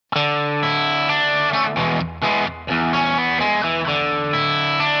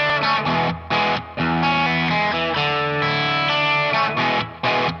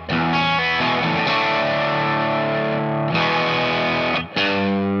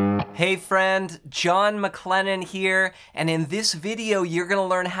Hey friend, John MacLennan here, and in this video you're going to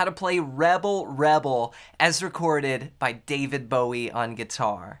learn how to play Rebel Rebel as recorded by David Bowie on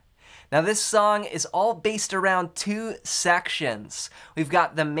guitar. Now this song is all based around two sections. We've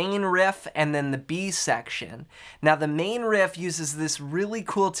got the main riff and then the B section. Now the main riff uses this really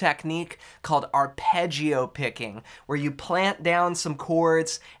cool technique called arpeggio picking, where you plant down some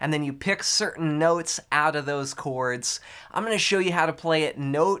chords and then you pick certain notes out of those chords. I'm going to show you how to play it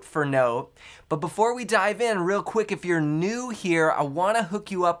note for note. But before we dive in, real quick, if you're new here, I want to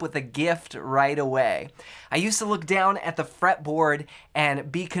hook you up with a gift right away. I used to look down at the fretboard and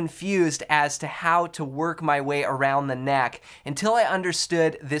be confused as to how to work my way around the neck until I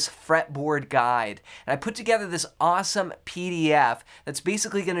understood this fretboard guide. And I put together this awesome PDF that's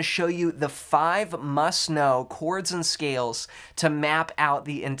basically going to show you the 5 must-know chords and scales to map out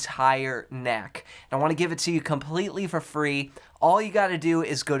the entire neck. And I want to give it to you completely for free. All you got to do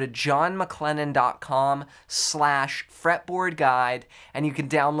is go to johnmaclennan.com/fretboard guide and you can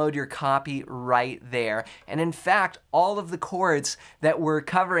download your copy right there. And in fact, all of the chords that we're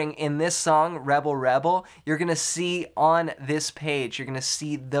covering in this song, Rebel Rebel, you're going to see on this page. You're going to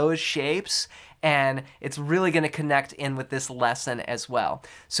see those shapes, and it's really going to connect in with this lesson as well.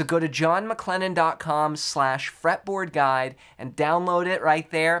 So go to johnmaclennan.com/fretboard guide and download it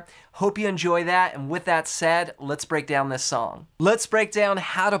right there. Hope you enjoy that, and with that said, let's break down this song. Let's break down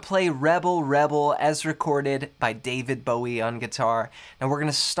how to play Rebel Rebel as recorded by David Bowie on guitar. Now we're going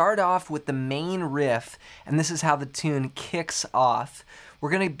to start off with the main riff, and this is how the tune kicks off.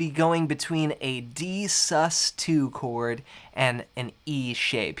 We're going to be going between a D sus2 chord and an E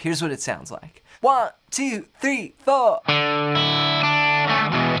shape. Here's what it sounds like. 1, 2, 3, 4.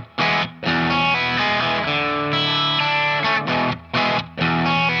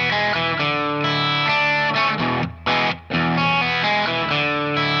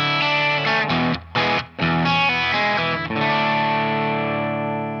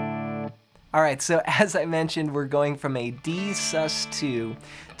 Alright, so as I mentioned, we're going from a D sus2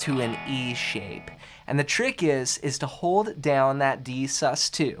 to an E shape. And the trick is to hold down that D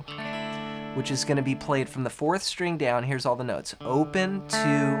sus2, which is going to be played from the 4th string down. Here's all the notes. Open, 2,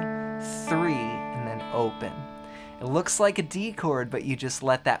 3, and then open. It looks like a D chord, but you just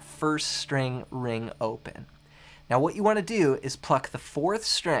let that 1st string ring open. Now what you want to do is pluck the 4th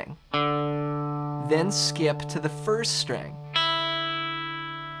string, then skip to the 1st string,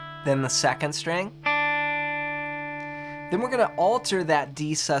 then the 2nd string. Then we're going to alter that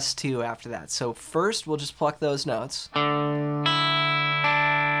D sus2 after that. So first we'll just pluck those notes.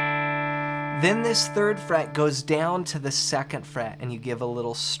 Then this 3rd fret goes down to the 2nd fret and you give a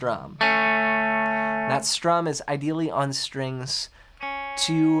little strum. That strum is ideally on strings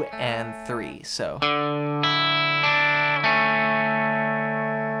 2 and 3. So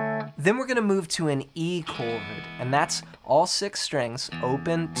then we're going to move to an E chord, and that's all 6 strings,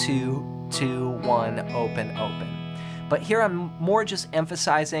 open, 2, 2, 1, open, open. But here I'm more just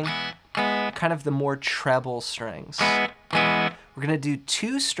emphasizing kind of the more treble strings. We're going to do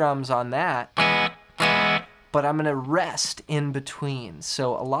 2 strums on that, but I'm going to rest in between.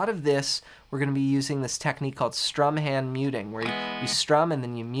 So a lot of this, we're going to be using this technique called strum hand muting, where you strum and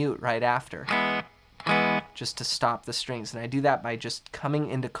then you mute right after, just to stop the strings. And I do that by just coming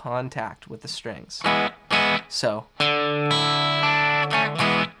into contact with the strings. So then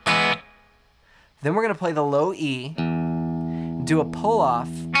we're going to play the low E, do a pull-off.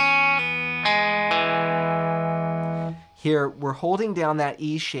 Here we're holding down that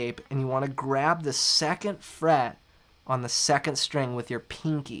E shape, and you want to grab the 2nd fret on the 2nd string with your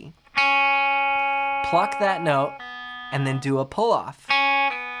pinky. Pluck that note, and then do a pull-off.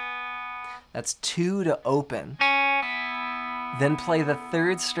 That's 2 to open. Then play the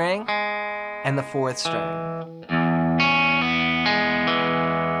 3rd string and the 4th string.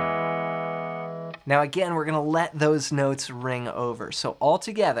 Now again, we're going to let those notes ring over. So all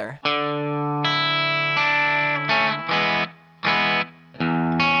together.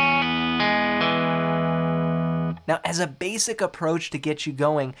 Now, as a basic approach to get you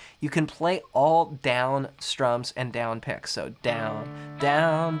going, you can play all down strums and down picks. So down,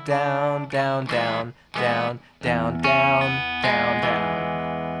 down, down, down, down, down, down, down, down,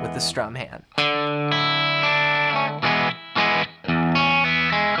 down, with the strum hand.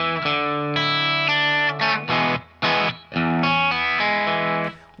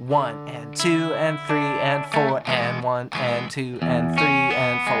 1 and 2 and 3 and 4 and 1 and 2 and 3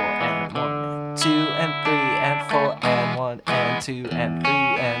 and 4 and 1 and 2 and 3 and 4 and 1 and 2 and 3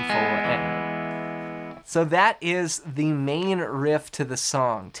 and 4 and... So that is the main riff to the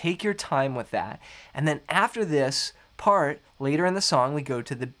song. Take your time with that. And then after this, part, later in the song, we go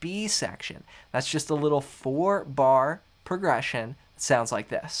to the B section. That's just a little 4-bar progression. It sounds like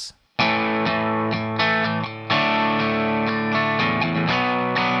this.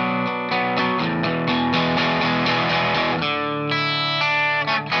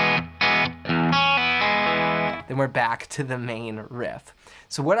 Then we're back to the main riff.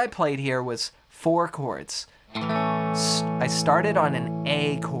 So what I played here was 4 chords. I started on an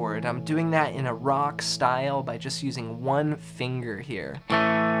A chord. I'm doing that in a rock style by just using 1 finger here.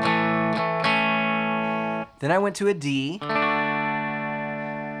 Then I went to a D,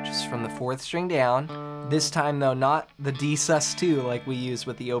 just from the 4th string down. This time though, not the D sus2 like we used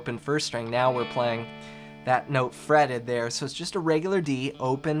with the open 1st string. Now we're playing that note fretted there. So it's just a regular D,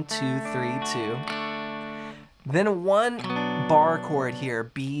 open 2, 3, 2. Then 1 bar chord here,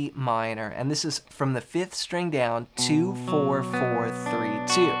 B minor, and this is from the 5th string down, 2, 4, 4, 3,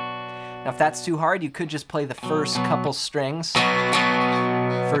 2. Now if that's too hard, you could just play the first couple strings,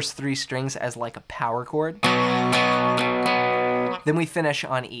 first 3 strings as like a power chord. Then we finish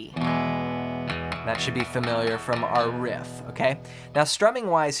on E. That should be familiar from our riff, okay? Now strumming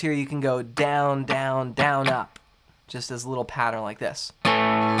wise here, you can go down, down, down, up, just as a little pattern like this.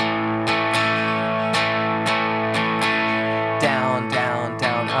 Down, down,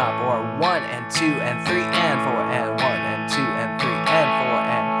 down, up, or 1 and 2 and 3 and 4 and 1 and 2 and 3 and 4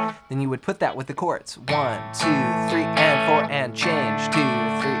 and then you would put that with the chords. 1, 2, 3 and 4 and change, 2, 3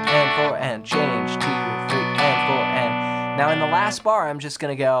 and 4 and change, 2, 3 and 4 and. Now in the last bar, I'm just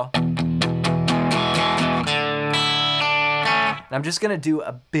gonna go. And I'm just gonna do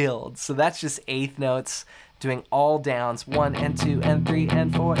a build. So that's just 8th notes, doing all downs, 1 and 2 and 3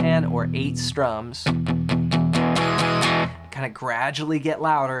 and 4 and, or 8 strums. Kind of gradually get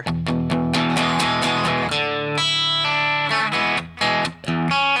louder.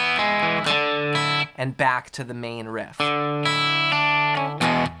 And back to the main riff.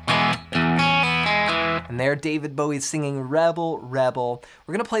 And there David Bowie's singing Rebel, Rebel.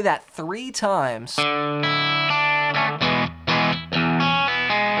 We're gonna play that 3 times.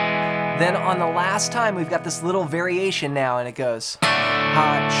 Then on the last time, we've got this little variation now, and it goes,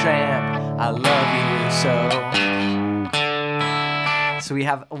 hot tramp, I love you so. So we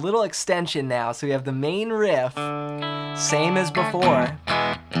have a little extension now. So we have the main riff, same as before,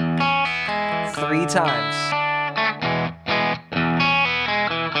 3 times.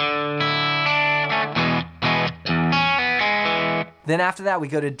 Then after that, we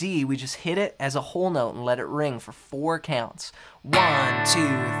go to D. We just hit it as a whole note and let it ring for 4 counts. 1, 2,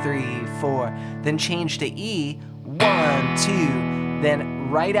 3, 4. Then change to E. 1, 2. Then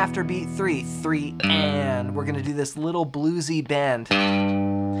right after beat 3, 3 and. We're gonna do this little bluesy bend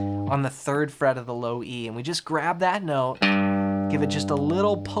on the 3rd fret of the low E. And we just grab that note, give it just a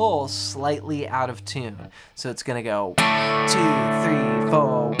little pull slightly out of tune. So it's gonna go 1, 2, 3,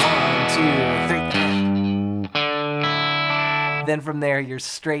 4, 1, 2, 3. Then from there, you're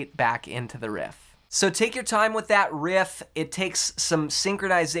straight back into the riff. So take your time with that riff. It takes some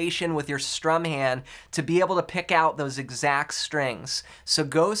synchronization with your strum hand to be able to pick out those exact strings. So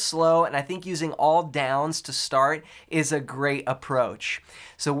go slow, and I think using all downs to start is a great approach.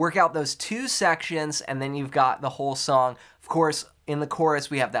 So work out those 2 sections, and then you've got the whole song. Of course, in the chorus,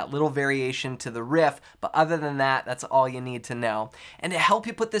 we have that little variation to the riff, but other than that, that's all you need to know. And to help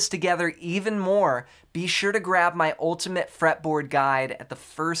you put this together even more, be sure to grab my ultimate fretboard guide at the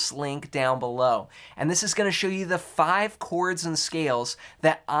first link down below. And this is going to show you the 5 chords and scales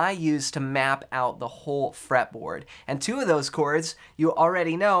that I use to map out the whole fretboard. And 2 of those chords you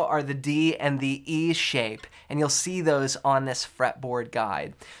already know are the D and the E shape, and you'll see those on this fretboard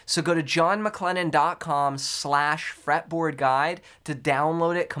guide. So go to johnmclennan.com/fretboard guide to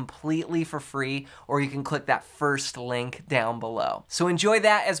download it completely for free, or you can click that first link down below. So enjoy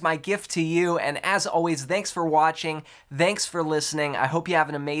that as my gift to you, and as always, thanks for watching, thanks for listening. I hope you have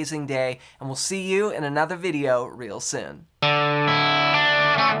an amazing day, and we'll see you in another video real soon.